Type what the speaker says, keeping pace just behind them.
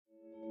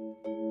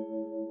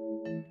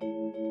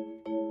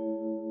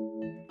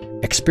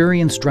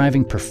Experience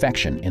driving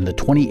perfection in the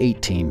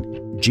 2018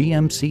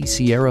 GMC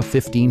Sierra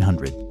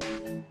 1500.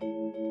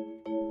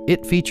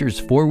 It features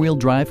four-wheel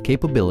drive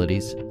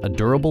capabilities, a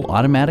durable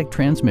automatic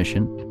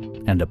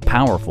transmission, and a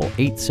powerful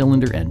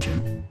 8-cylinder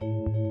engine.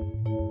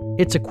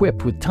 It's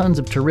equipped with tons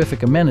of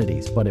terrific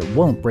amenities, but it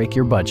won't break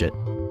your budget.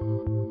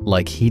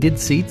 Like heated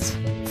seats,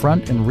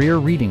 front and rear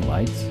reading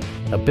lights,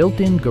 a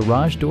built-in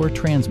garage door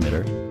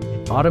transmitter,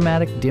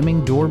 automatic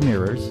dimming door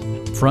mirrors,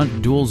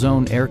 front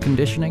dual-zone air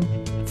conditioning,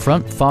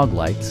 front fog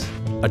lights,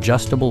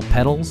 adjustable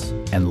pedals,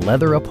 and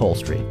leather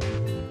upholstery.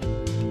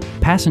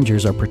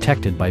 Passengers are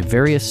protected by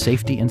various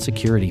safety and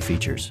security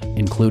features,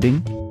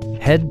 including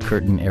head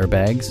curtain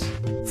airbags,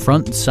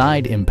 front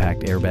side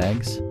impact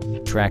airbags,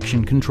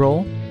 traction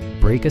control,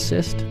 brake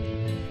assist,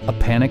 a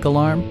panic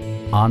alarm,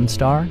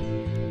 OnStar,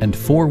 and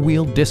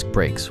four-wheel disc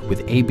brakes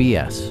with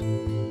ABS.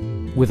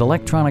 With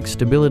electronic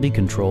stability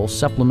control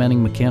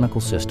supplementing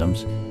mechanical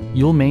systems,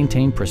 you'll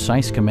maintain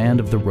precise command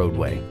of the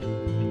roadway.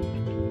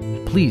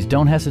 Please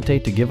don't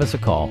hesitate to give us a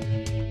call.